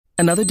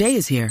Another day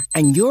is here,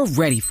 and you're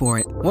ready for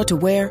it. What to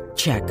wear?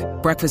 Check.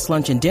 Breakfast,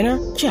 lunch, and dinner?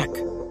 Check.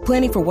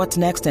 Planning for what's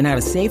next and how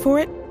to save for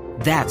it?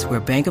 That's where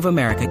Bank of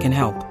America can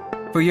help.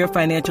 For your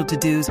financial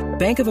to-dos,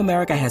 Bank of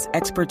America has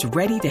experts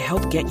ready to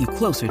help get you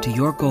closer to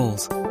your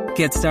goals.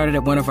 Get started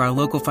at one of our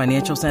local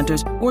financial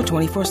centers or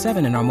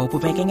 24/7 in our mobile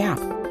banking app.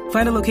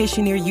 Find a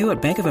location near you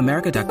at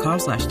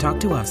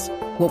bankofamerica.com/talktous.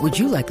 What would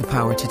you like the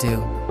power to do?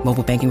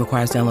 Mobile banking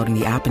requires downloading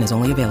the app and is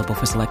only available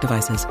for select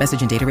devices.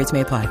 Message and data rates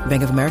may apply.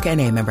 Bank of America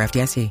N.A., member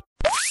FDIC.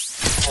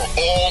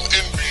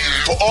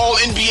 For all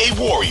NBA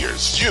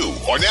warriors, you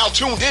are now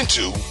tuned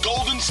into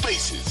Golden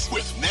Spaces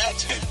with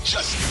Nat and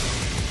Justin.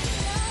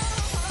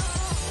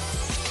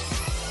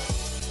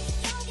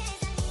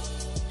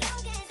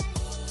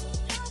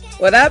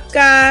 What up,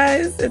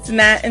 guys? It's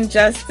Nat and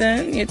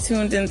Justin. You're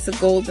tuned into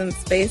Golden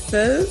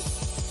Spaces,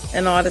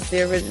 an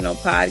Odyssey original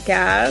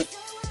podcast.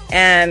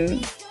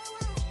 And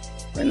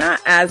we're not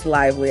as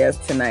lively as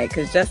tonight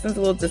because Justin's a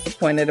little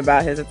disappointed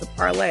about his. It's a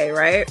parlay,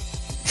 right,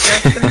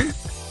 Justin?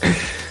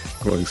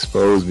 Well,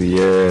 expose me,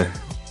 yeah.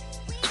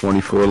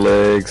 24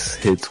 legs,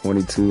 hit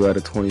 22 out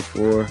of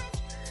 24.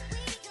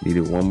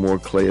 Needed one more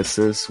Clay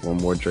assist, one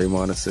more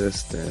Draymond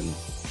assist, and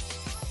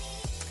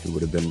it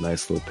would have been a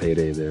nice little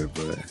payday there,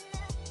 but...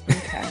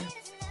 Okay.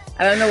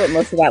 I don't know what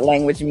most of that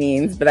language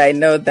means, but I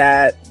know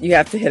that you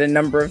have to hit a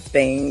number of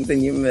things,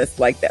 and you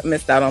missed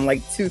out on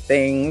like two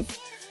things.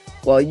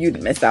 Well, you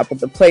missed out,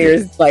 but the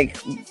players, like,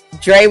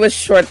 Dre was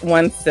short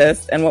one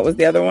assist, and what was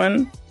the other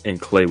one?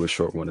 And Clay was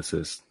short one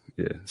assist.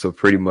 Yeah, so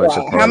pretty much.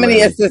 Wow. How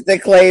many assists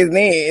did Clay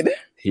need?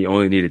 He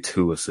only needed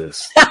 2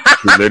 assists. He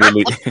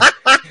literally,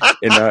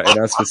 and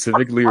I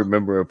specifically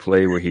remember a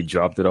play where he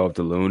dropped it off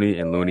to Looney,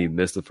 and Looney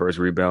missed the first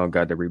rebound,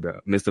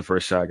 missed the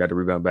first shot, got the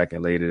rebound back,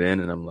 and laid it in.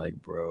 And I'm like,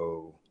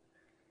 bro,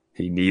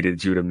 he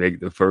needed you to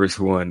make the first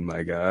one,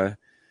 my guy.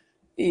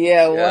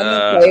 Yeah,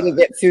 one play to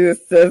get 2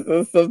 assists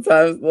is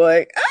sometimes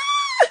like,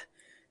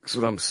 That's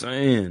what I'm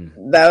saying.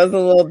 That was a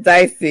little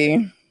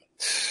dicey.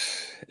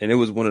 And it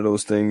was one of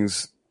those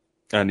things.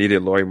 I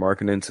needed Lauri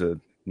Markkanen to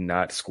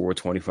not score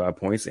 25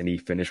 points, and he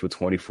finished with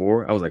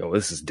 24. I was like, "Oh,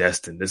 this is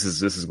destined. This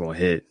is going to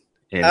hit."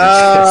 And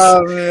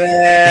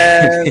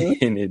man,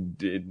 and it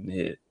didn't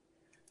hit.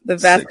 The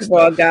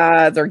basketball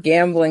gods or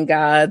gambling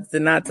gods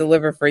did not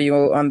deliver for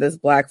you on this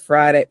Black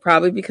Friday.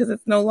 Probably because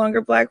it's no longer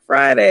Black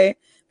Friday.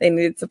 They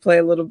needed to play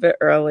a little bit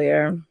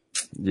earlier.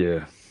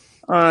 Yeah.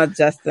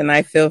 Justin,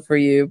 I feel for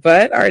you,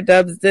 but our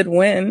Dubs did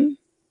win.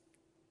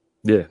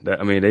 Yeah,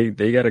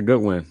 they got a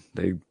good win.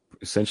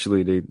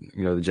 Essentially, the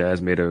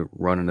Jazz made a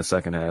run in the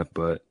second half,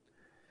 but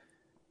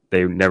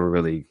they never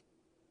really,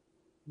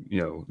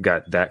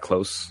 got that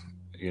close.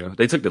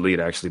 They took the lead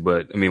actually,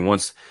 but I mean,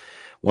 once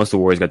the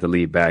Warriors got the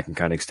lead back and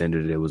kind of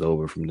extended it, it was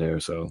over from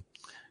there. So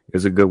it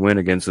was a good win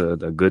against a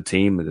good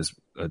team.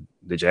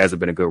 The Jazz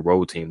have been a good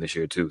road team this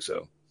year too.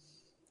 So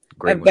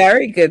great win.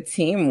 Very good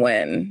team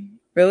win,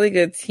 really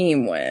good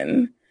team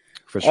win,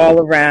 for sure, all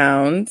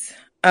around.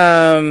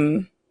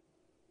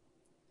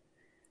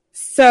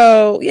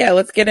 So, yeah,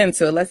 let's get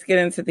into it. Let's get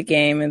into the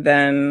game, and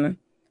then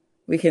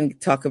we can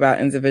talk about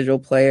individual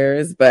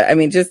players. But I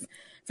mean, just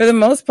for the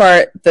most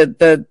part,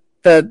 the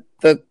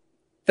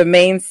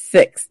main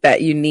 6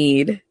 that you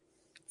need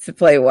to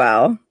play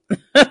well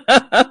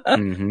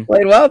played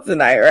well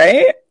tonight,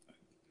 right?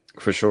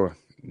 For sure.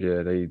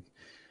 Yeah, they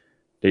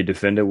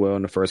defended well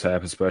in the first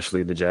half,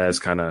 especially the Jazz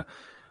kind of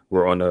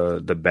were on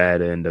the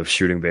bad end of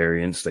shooting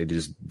variance. They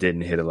just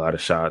didn't hit a lot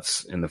of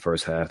shots in the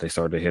first half. They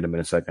started to hit them in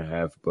the second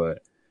half,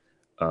 but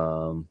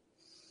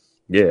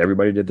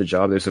everybody did the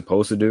job they're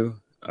supposed to do.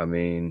 I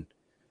mean,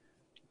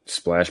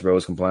 Splash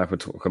Bros combined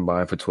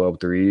for 12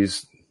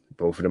 threes.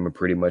 Both of them are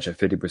pretty much at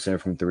 50%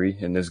 from 3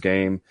 in this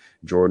game.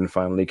 Jordan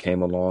finally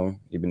came along,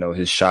 even though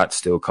his shot's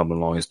still coming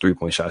along, his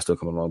 3-point shot's still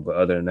coming along. But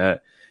other than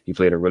that, he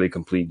played a really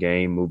complete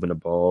game, moving the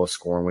ball,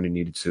 scoring when he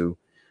needed to.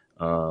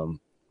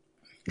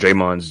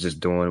 Draymond's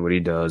just doing what he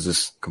does,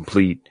 just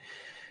complete,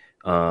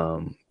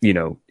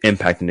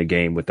 impacting the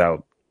game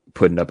without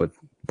putting up a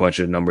bunch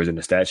of numbers in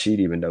the stat sheet,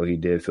 even though he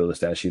did fill the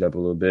stat sheet up a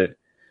little bit.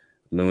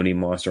 Looney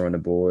monster on the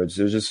boards.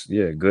 It was just,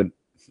 good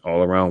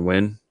all-around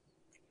win.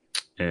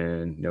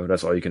 And,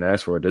 that's all you can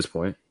ask for at this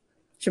point.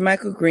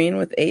 JaMychal Green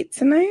with 8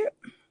 tonight?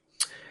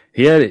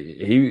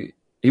 He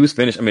was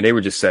finished. I mean, they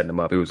were just setting him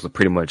up. It was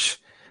pretty much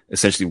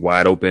essentially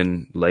wide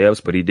open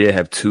layups, but he did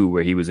have 2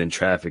 where he was in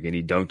traffic and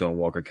he dunked on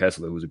Walker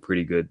Kessler, who was a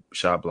pretty good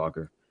shot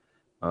blocker,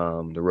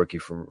 the rookie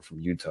from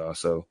Utah.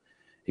 So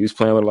he was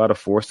playing with a lot of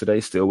force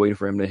today, still waiting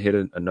for him to hit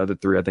another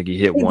 3. I think he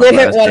hit one. He did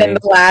hit one in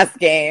the last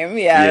game.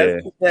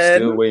 Yeah,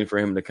 still waiting for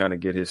him to kind of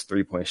get his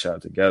 3-point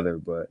shot together,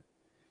 but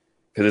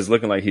because it's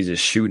looking like he's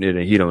just shooting it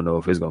and he don't know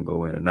if it's going to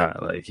go in or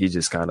not. Like he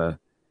just kind of,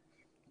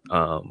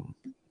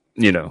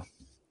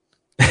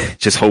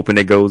 just hoping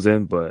it goes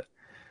in. But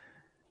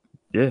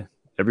yeah,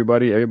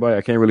 everybody,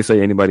 I can't really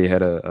say anybody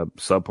had a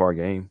subpar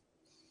game.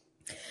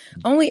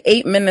 Only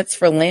 8 minutes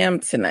for Lamb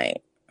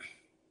tonight.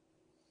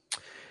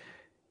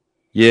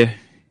 Yeah.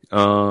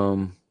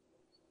 I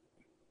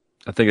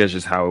think that's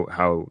just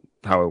how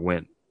it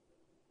went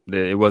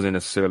It wasn't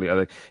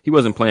necessarily he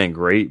wasn't playing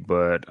great,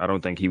 but I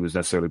don't think he was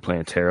necessarily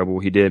playing terrible.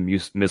 He did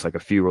miss like a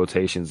few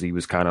rotations. He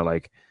was kind of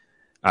like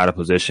out of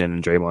position,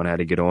 and Draymond had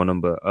to get on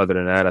him. But other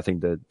than that, I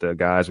think that the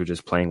guys were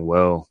just playing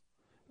well.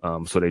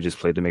 So they just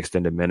played them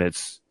extended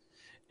minutes.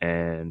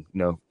 And,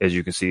 as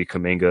you can see,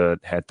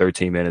 Kuminga had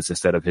 13 minutes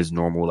instead of his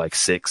normal like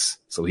 6.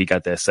 So he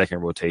got that second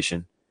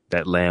rotation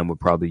that Lamb would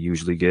probably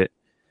usually get.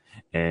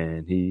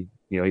 And he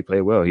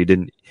played well. He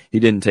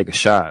didn't take a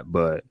shot,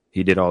 but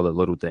he did all the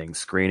little things: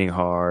 screening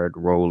hard,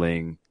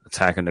 rolling,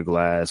 attacking the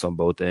glass on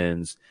both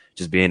ends,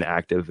 just being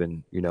active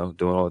and, doing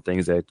all the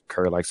things that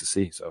Kerr likes to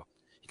see. So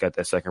he got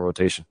that second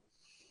rotation.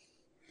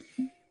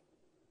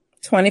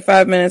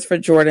 25 minutes for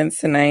Jordan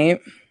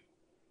tonight.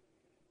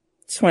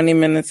 20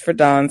 minutes for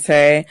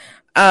Dante.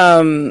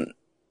 So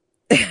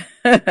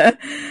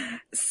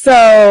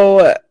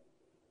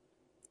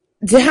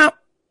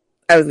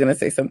I was going to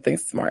say something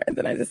smart and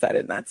then I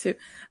decided not to.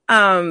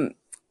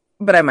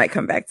 But I might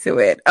come back to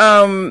it.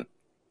 How,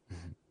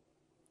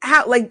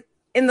 like,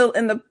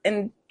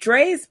 in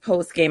Dre's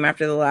post game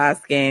after the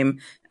last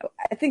game,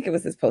 I think it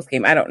was his post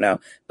game, I don't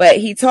know, but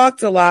he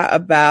talked a lot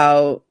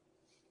about,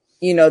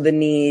 the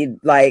need,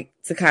 like,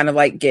 to kind of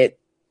like get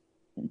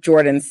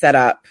Jordan set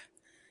up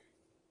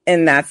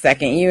in that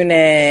second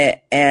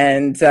unit,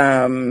 and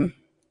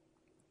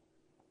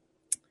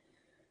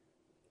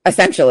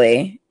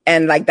essentially,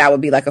 and like that would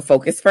be like a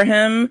focus for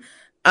him.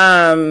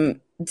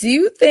 Do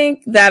you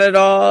think that at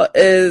all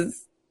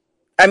is,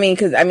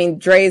 because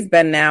Dre's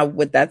been now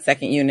with that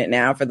second unit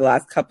now for the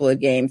last couple of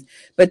games,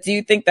 but do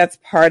you think that's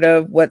part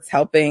of what's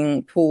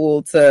helping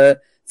Poole to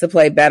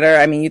play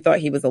better? You thought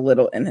he was a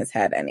little in his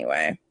head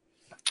anyway.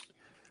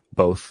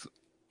 Both.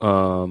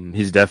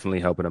 He's definitely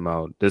helping him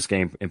out. This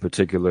game in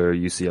particular,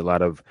 you see a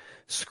lot of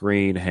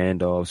screen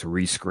handoffs,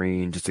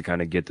 rescreen, just to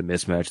kind of get the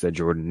mismatch that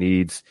Jordan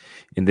needs.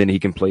 And then he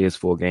can play his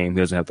full game. He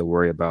doesn't have to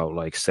worry about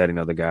like setting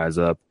other guys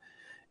up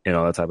and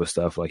all that type of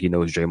stuff. Like, he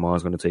knows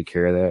Draymond's going to take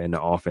care of that, and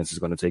the offense is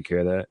going to take care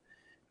of that.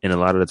 And a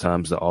lot of the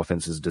times the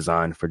offense is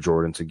designed for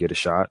Jordan to get a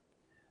shot.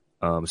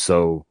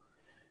 So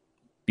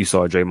you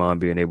saw Draymond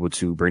being able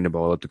to bring the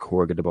ball up the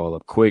court, get the ball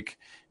up quick,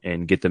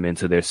 and get them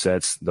into their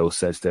sets, those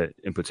sets that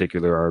in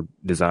particular are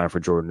designed for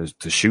Jordan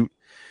to shoot.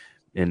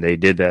 And they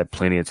did that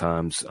plenty of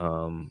times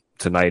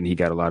tonight, and he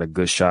got a lot of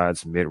good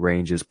shots,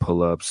 mid-ranges,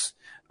 pull-ups,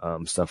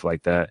 stuff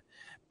like that.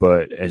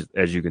 But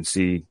as you can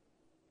see,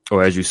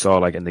 or as you saw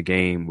like in the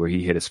game where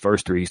he hit his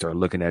first three, he started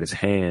looking at his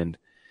hand,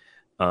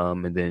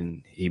 and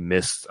then he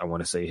missed, I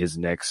want to say, his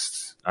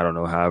next, I don't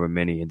know, however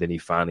many, and then he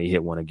finally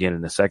hit one again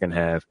in the second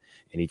half.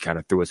 And he kind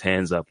of threw his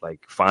hands up,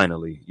 like,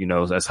 finally,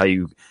 that's how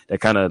that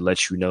kind of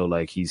lets you know,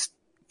 like, he's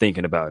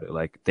thinking about it,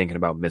 like thinking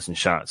about missing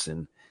shots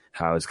and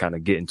how it's kind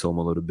of getting to him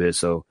a little bit.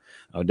 So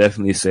I'll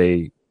definitely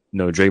say,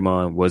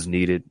 Draymond was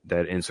needed.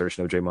 That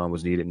insertion of Draymond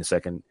was needed in the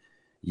second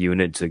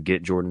unit to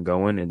get Jordan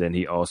going. And then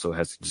he also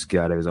has to just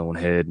get out of his own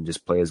head and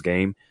just play his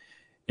game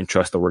and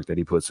trust the work that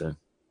he puts in.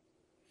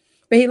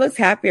 But he looks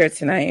happier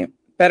tonight,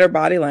 better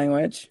body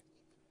language.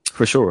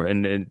 For sure.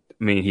 And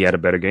he had a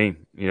better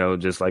game.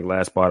 Just like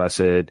last spot I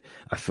said,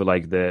 I feel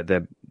like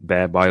that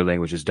bad body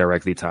language is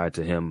directly tied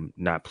to him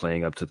not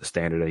playing up to the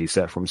standard that he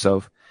set for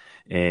himself.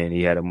 And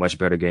he had a much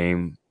better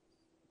game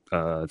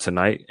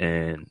tonight.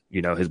 And,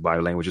 his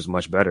body language is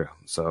much better.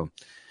 So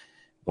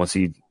once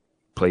he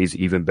plays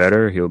even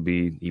better, he'll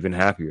be even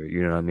happier.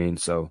 You know what I mean?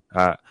 So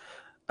I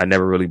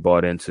never really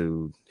bought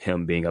into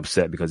him being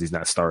upset because he's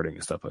not starting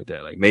and stuff like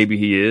that. Like, maybe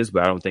he is,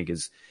 but I don't think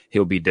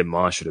he'll be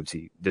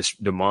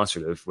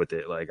demonstrative with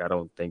it. Like, I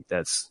don't think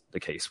that's the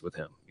case with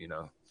him,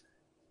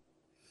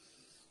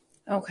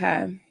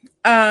 Okay.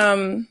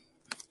 I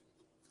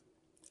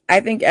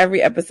think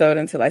every episode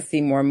until I see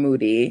more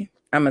Moody,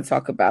 I'm going to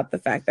talk about the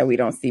fact that we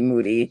don't see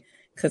Moody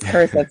because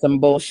Kerr said some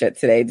bullshit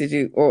today. Did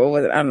you, or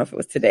was it, I don't know if it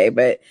was today,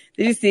 but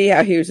did you see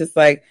how he was just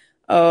like,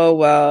 oh,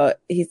 well,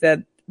 he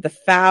said the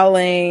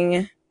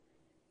fouling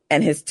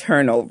and his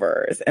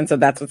turnovers. And so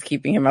that's what's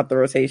keeping him out the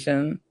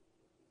rotation.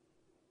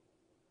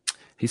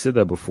 He said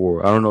that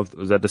before. I don't know if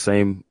was that the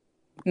same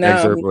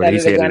excerpt or he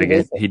said it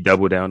again. He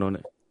doubled down on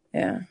it.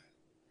 Yeah.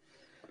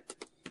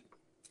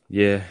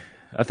 Yeah.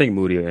 I think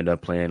Moody will end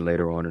up playing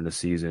later on in the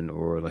season,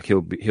 or like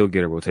he'll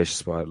get a rotation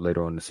spot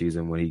later on in the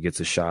season when he gets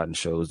a shot and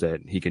shows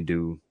that he can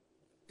do,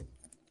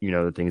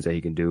 the things that he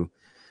can do.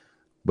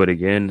 But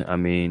again,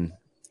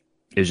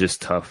 it's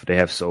just tough. They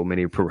have so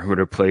many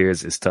perimeter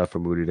players. It's tough for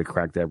Moody to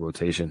crack that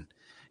rotation.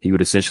 He would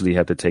essentially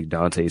have to take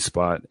Dante's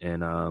spot,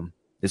 and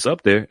it's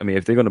up there.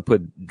 If they're going to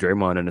put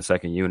Draymond in the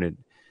second unit,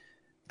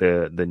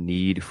 the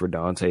need for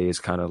Dante is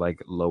kind of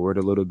like lowered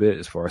a little bit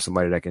as far as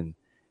somebody that can,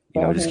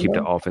 just keep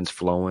the offense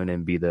flowing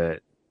and be that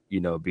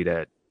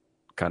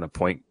kind of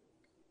point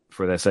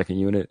for that second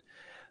unit.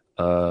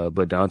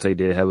 But Dante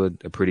did have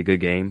a pretty good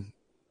game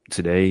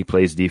today. He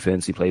plays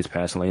defense. He plays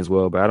passing lanes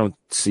well, but I don't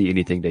see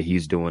anything that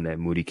he's doing that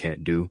Moody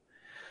can't do.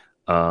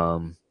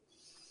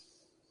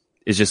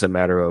 It's just a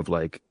matter of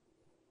like,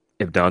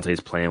 if Dante's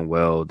playing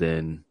well,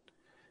 then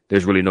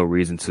there's really no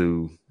reason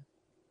to,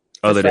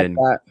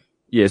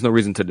 there's no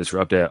reason to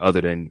disrupt that other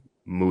than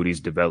Moody's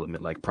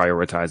development, like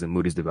prioritizing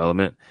Moody's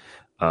development.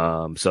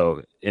 And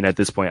at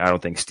this point, I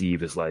don't think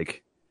Steve is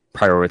like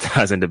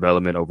prioritizing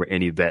development over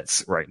any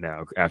vets right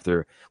now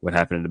after what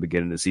happened in the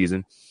beginning of the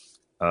season.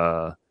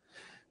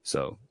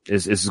 So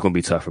this is going to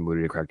be tough for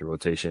Moody to crack the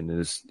rotation.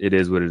 It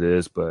is what it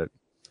is, but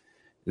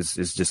it's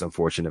just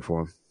unfortunate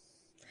for him.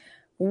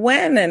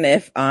 When and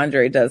if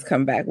Andre does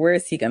come back, where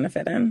is he going to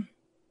fit in?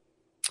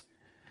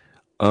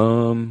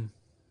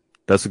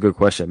 That's a good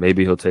question.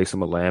 Maybe he'll take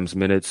some of Lamb's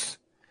minutes.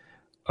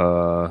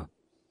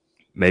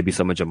 Maybe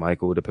some of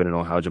JaMychal, depending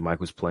on how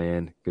JaMychal's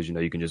playing, because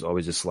you can just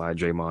always just slide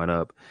Draymond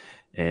up,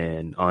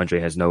 and Andre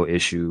has no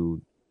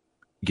issue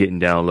getting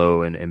down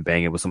low and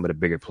banging with some of the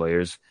bigger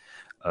players.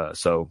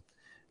 So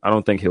I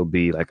don't think he'll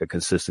be like a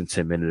consistent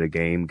 10-minute a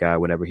game guy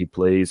whenever he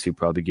plays. He'll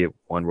probably get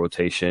one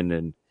rotation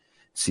and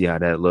see how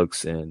that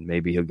looks, and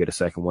maybe he'll get a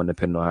second one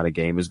depending on how the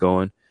game is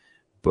going.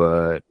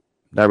 But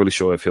not really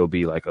sure if he'll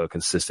be like a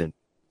consistent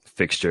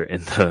fixture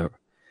in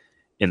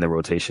the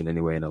rotation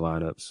anyway in the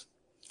lineups.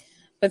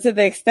 But to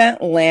the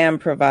extent Lamb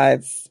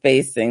provides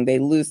spacing, they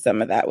lose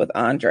some of that with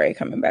Andre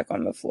coming back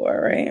on the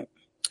floor, right?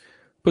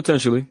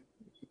 Potentially.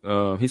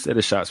 He said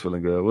his shot's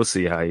feeling good. We'll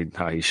see how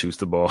he shoots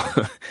the ball.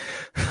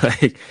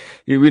 Like,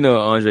 we know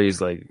Andre's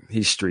like,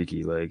 he's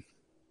streaky. Like,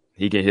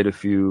 he can hit a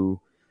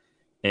few,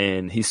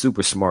 and he's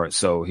super smart.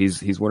 So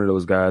he's one of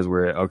those guys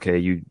where, okay,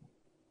 you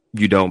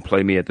don't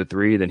play me at the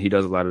three, then he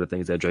does a lot of the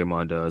things that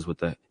Draymond does with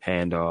the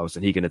handoffs,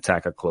 and he can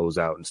attack a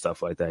closeout and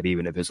stuff like that,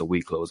 even if it's a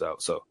weak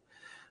closeout. So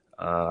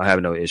I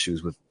have no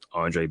issues with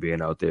Andre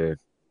being out there,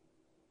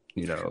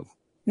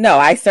 No,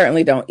 I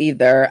certainly don't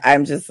either.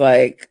 I'm just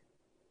like,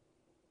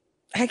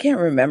 I can't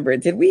remember.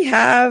 Did we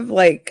have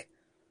like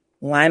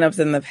lineups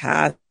in the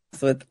past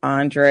with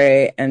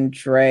Andre and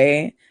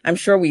Dre? I'm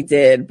sure we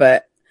did,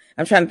 but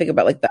I'm trying to think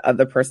about like the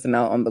other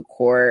personnel on the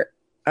court.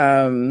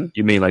 You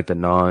mean like the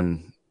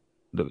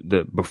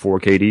before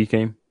KD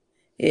came?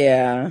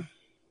 Yeah.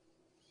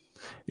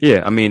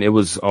 Yeah, I mean it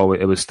was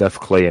Steph,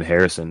 Clay, and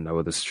Harrison that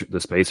were the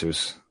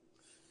spacers.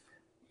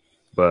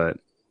 But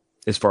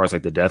as far as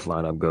like the death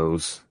lineup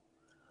goes,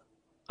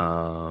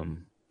 yeah,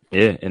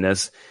 and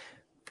that's,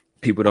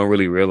 people don't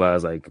really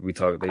realize, like they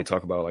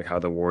talk about like how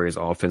the Warriors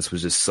offense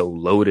was just so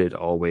loaded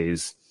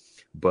always,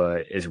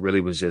 but it really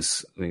was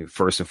just,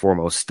 first and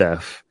foremost,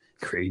 Steph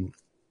creating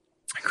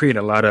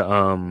a lot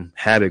of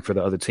havoc for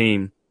the other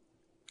team,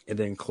 and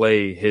then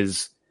Clay,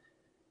 his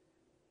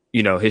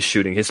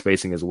shooting, his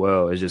spacing as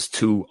well, is just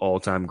two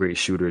all-time great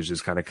shooters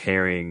just kind of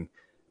carrying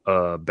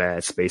a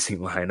bad spacing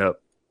lineup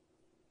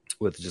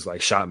with just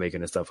like shot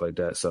making and stuff like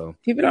that. So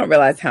people don't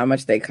realize how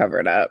much they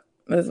covered up.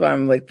 That's why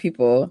I'm like,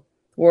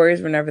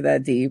 Warriors were never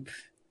that deep.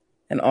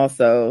 And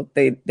also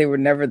they were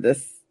never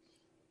this,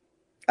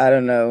 I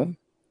don't know.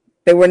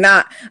 They were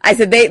not, I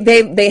said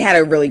they had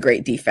a really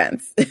great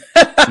defense.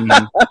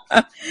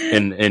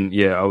 Mm-hmm. And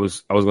yeah, I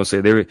was going to say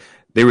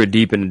they were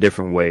deep in a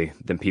different way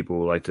than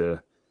people like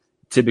to.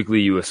 Typically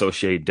you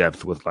associate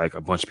depth with like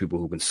a bunch of people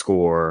who can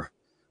score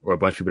or a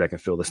bunch of people that can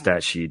fill the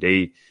stat sheet.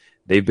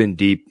 They've been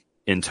deep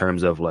in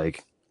terms of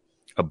like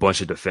a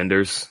bunch of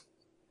defenders,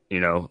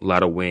 a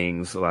lot of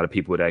wings, a lot of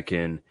people that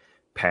can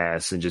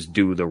pass and just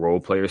do the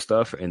role player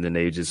stuff. And then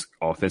they just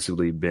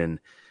offensively been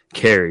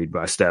carried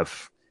by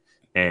Steph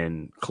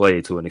and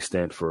Clay to an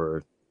extent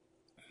for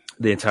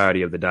the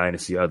entirety of the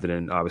dynasty, other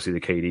than obviously the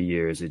KD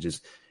years.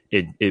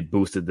 It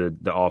boosted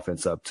the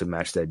offense up to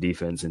match that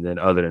defense. And then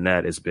other than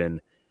that, it's been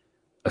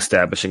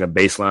establishing a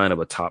baseline of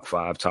a top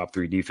 5, top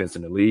 3 defense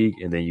in the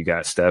league. And then you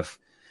got Steph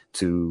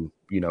to,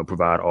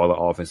 provide all the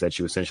offense that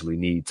you essentially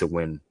need to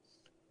win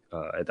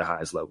at the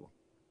highest level.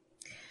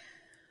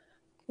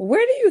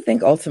 Where do you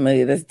think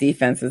ultimately this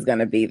defense is going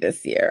to be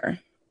this year?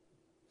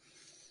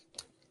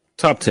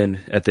 Top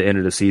 10 at the end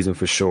of the season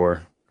for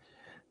sure.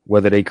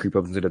 Whether they creep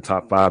up into the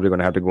top 5, they're going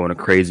to have to go on a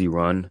crazy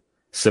run,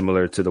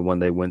 similar to the one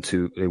they went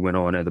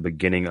on at the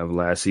beginning of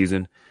last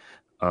season.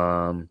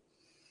 And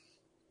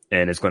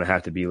it's going to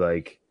have to be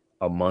like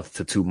a month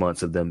to 2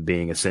 months of them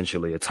being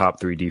essentially a top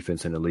 3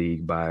 defense in the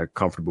league by a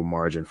comfortable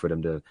margin for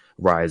them to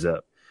rise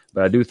up.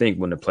 But I do think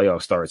when the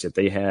playoff starts, if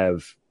they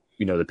have,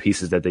 the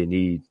pieces that they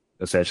need,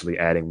 essentially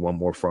adding one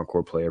more front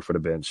court player for the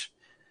bench,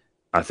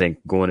 I think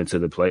going into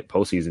the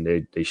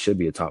postseason, they should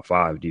be a top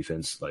 5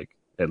 defense, like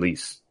at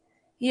least.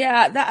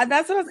 Yeah,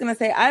 that's what I was going to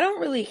say. I don't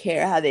really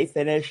care how they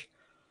finish.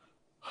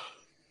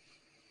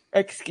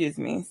 Excuse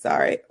me.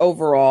 Sorry.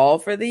 Overall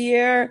for the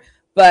year.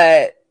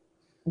 But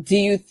do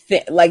you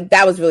think, like,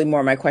 that was really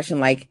more my question.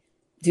 Like,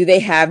 do they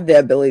have the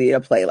ability to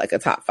play like a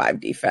top 5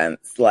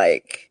 defense,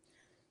 like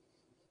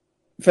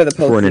for the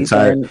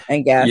postseason? I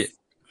guess.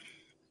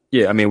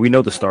 Yeah, I mean, we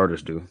know the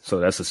starters do. So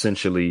that's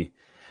essentially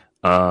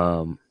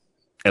at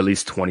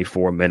least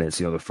 24 minutes,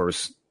 the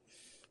first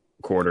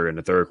quarter and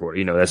the third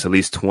quarter. That's at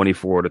least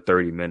 24 to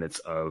 30 minutes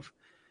of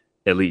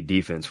elite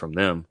defense from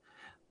them.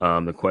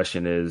 The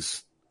question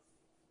is,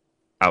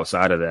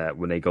 outside of that,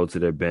 when they go to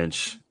their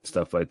bench,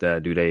 stuff like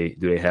that, do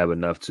they have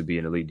enough to be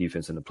an elite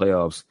defense in the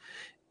playoffs?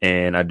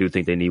 And I do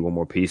think they need one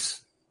more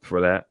piece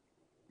for that.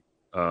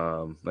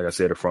 Like I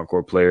said, a front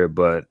court player,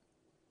 but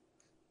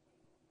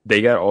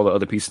they got all the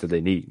other pieces that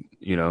they need,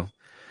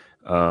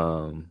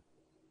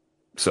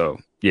 So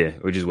yeah,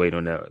 we're just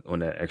waiting on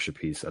that extra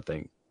piece, I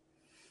think.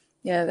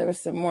 Yeah, there was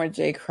some more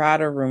Jay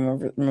Crowder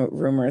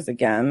rumors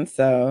again,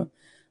 so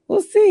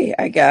we'll see,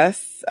 I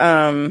guess,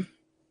 who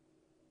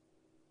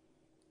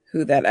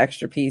that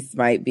extra piece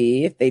might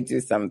be if they do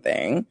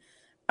something.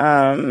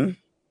 I've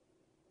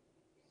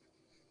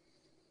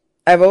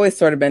always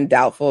sort of been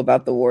doubtful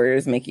about the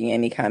Warriors making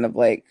any kind of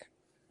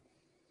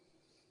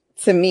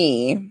to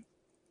me,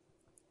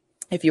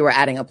 if you were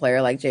adding a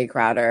player like Jay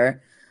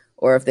Crowder,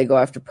 or if they go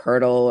after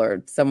Poeltl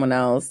or someone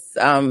else,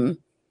 that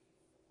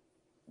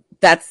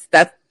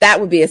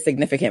would be a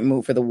significant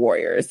move for the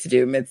Warriors to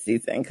do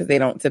midseason because they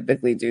don't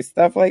typically do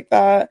stuff like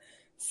that.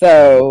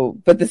 So,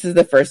 but this is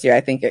the first year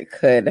I think it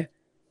could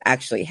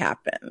actually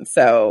happen.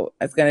 So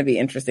it's going to be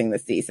interesting to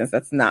see since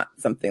that's not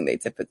something they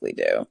typically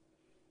do.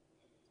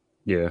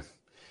 Yeah.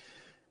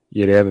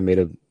 Yeah, they haven't made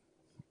a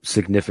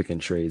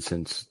significant trade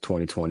since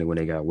 2020 when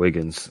they got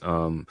Wiggins.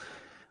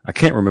 I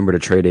can't remember the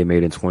trade they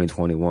made in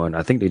 2021.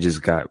 I think they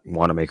just got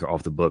Wanamaker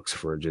off the books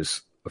for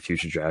just a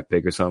future draft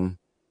pick or something.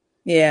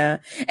 Yeah.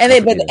 And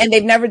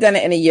they've never done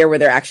it in a year where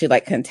they're actually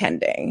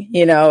contending.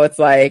 It's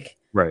like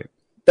right.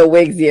 The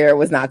Wiggs year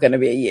was not going to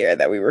be a year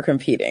that we were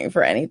competing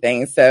for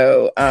anything.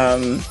 So,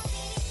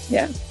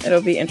 yeah,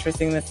 it'll be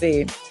interesting to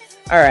see.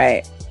 All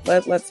right.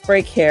 Let's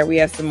break here. We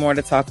have some more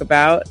to talk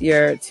about.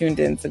 You're tuned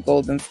in to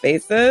Golden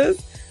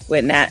Spaces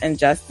with Nat and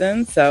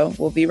Justin. So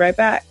we'll be right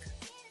back.